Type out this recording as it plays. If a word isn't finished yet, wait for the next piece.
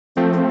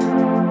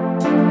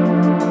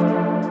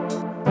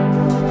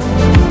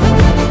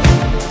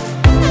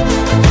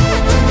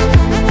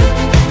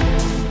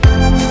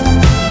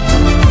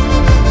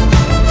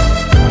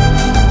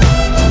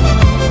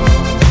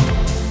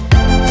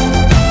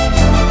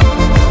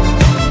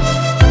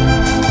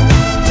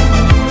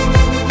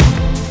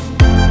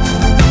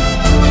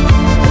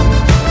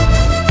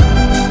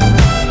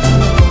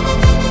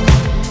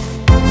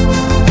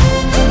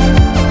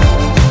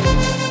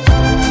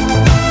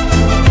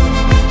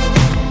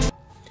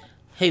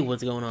Hey,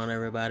 what's going on,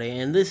 everybody?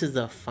 And this is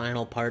the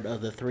final part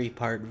of the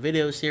three-part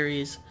video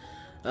series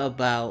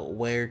about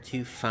where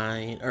to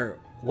find, or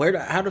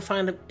how to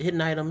find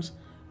hidden items,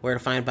 where to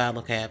find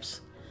bottle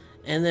caps,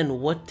 and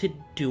then what to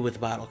do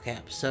with bottle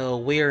caps. So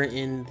we are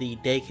in the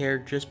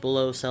daycare just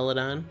below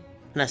Celadon,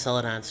 not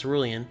Celadon,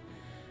 Cerulean,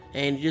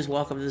 and you just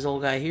walk up to this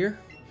old guy here.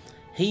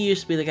 He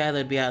used to be the guy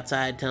that'd be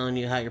outside telling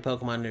you how your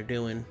Pokemon are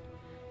doing.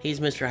 He's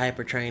Mr.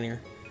 Hyper Trainer.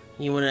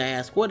 You want to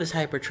ask, what is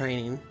Hyper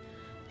Training?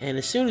 And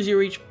as soon as you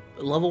reach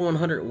level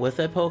 100 with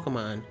a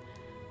Pokemon,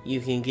 you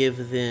can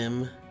give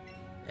them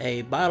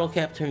a bottle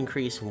cap to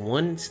increase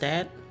one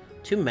stat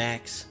to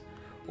max,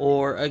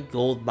 or a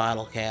gold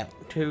bottle cap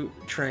to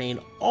train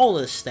all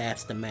the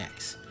stats to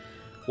max.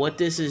 What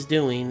this is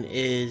doing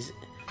is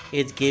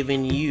it's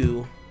giving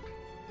you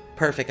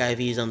perfect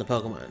IVs on the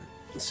Pokemon.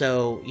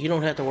 So you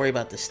don't have to worry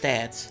about the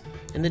stats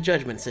and the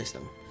judgment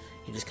system.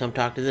 You just come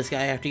talk to this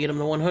guy after you get him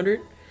to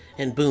 100,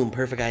 and boom,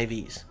 perfect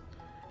IVs.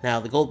 Now,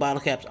 the gold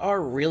bottle caps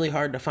are really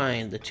hard to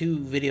find. The two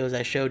videos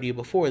I showed you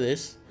before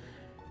this,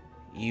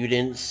 I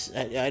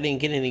didn't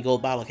get any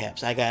gold bottle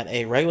caps. I got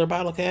a regular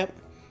bottle cap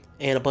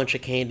and a bunch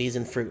of candies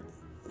and fruit.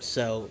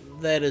 So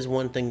that is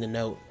one thing to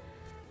note.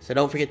 So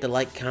don't forget to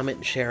like, comment,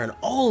 and share on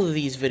all of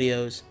these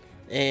videos,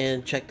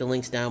 and check the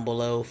links down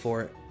below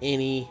for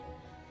any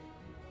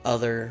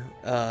other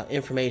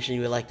information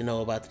you would like to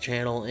know about the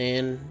channel,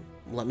 and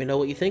let me know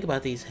what you think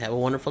about these. Have a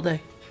wonderful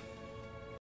day.